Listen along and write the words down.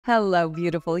Hello,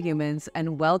 beautiful humans,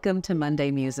 and welcome to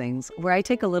Monday Musings, where I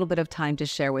take a little bit of time to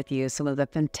share with you some of the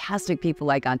fantastic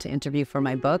people I got to interview for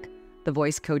my book, The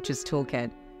Voice Coach's Toolkit.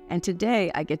 And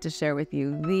today I get to share with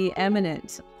you the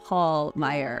eminent Paul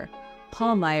Meier.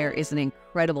 Paul Meier is an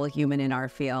incredible human in our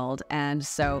field, and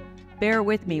so bear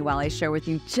with me while I share with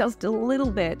you just a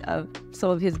little bit of some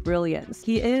of his brilliance.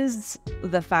 He is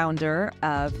the founder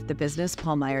of the business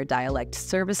Paul Meier Dialect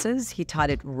Services. He taught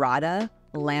at RADA,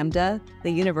 Lambda, the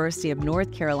University of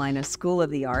North Carolina School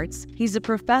of the Arts. He's a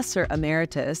professor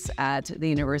emeritus at the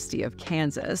University of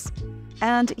Kansas.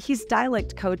 And he's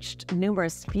dialect coached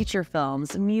numerous feature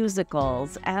films,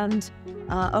 musicals, and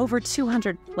over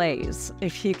 200 plays,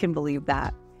 if you can believe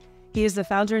that. He is the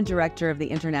founder and director of the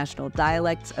International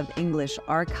Dialects of English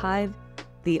Archive,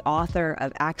 the author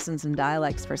of Accents and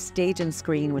Dialects for Stage and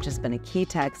Screen, which has been a key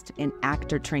text in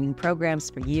actor training programs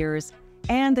for years,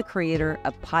 and the creator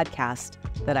of a podcast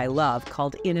that I love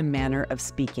called In a Manner of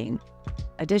Speaking.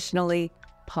 Additionally,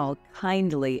 Paul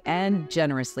kindly and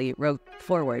generously wrote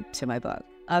foreword to my book.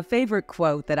 A favorite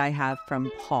quote that I have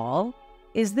from Paul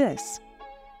is this: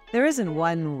 "There isn't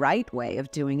one right way of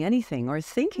doing anything or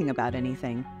thinking about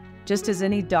anything. Just as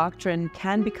any doctrine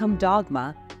can become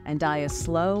dogma and die a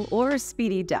slow or a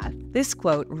speedy death." This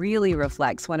quote really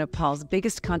reflects one of Paul's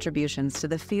biggest contributions to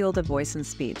the field of voice and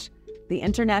speech, the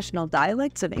International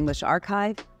Dialects of English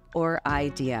Archive, or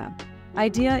IDEA.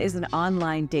 IDEA is an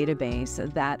online database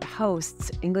that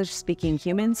hosts English-speaking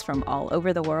humans from all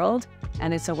over the world,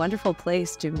 and it's a wonderful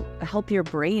place to help your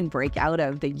brain break out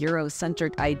of the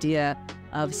Eurocentric idea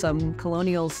of some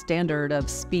colonial standard of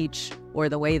speech or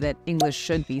the way that English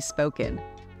should be spoken.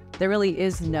 There really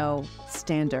is no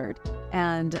standard.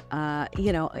 And,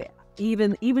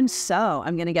 even so,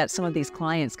 I'm going to get some of these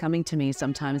clients coming to me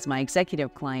sometimes, my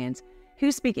executive clients,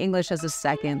 who speak English as a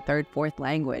second, third, fourth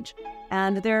language.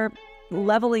 And they're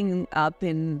leveling up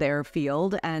in their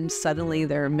field, and suddenly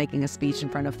they're making a speech in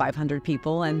front of 500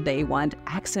 people and they want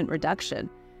accent reduction.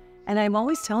 And I'm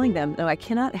always telling them, no, I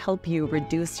cannot help you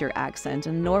reduce your accent,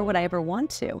 and nor would I ever want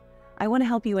to. I want to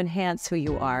help you enhance who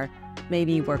you are,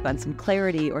 maybe work on some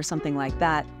clarity or something like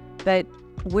that. But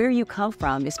where you come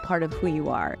from is part of who you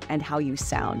are and how you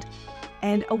sound.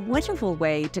 And a wonderful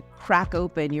way to crack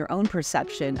open your own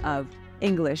perception of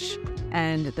English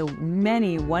and the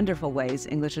many wonderful ways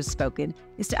English is spoken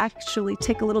is to actually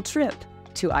take a little trip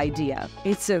to IDEA.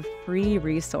 It's a free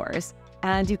resource,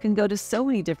 and you can go to so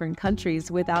many different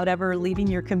countries without ever leaving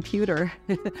your computer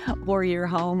or your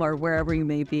home or wherever you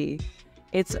may be.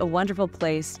 It's a wonderful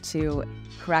place to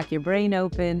crack your brain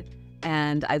open,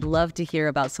 and I'd love to hear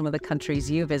about some of the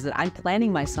countries you visit. I'm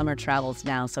planning my summer travels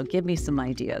now, so give me some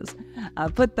ideas.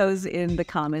 Put those in the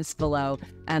comments below,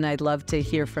 and I'd love to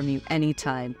hear from you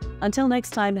anytime. Until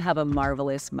next time, have a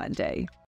marvelous Monday.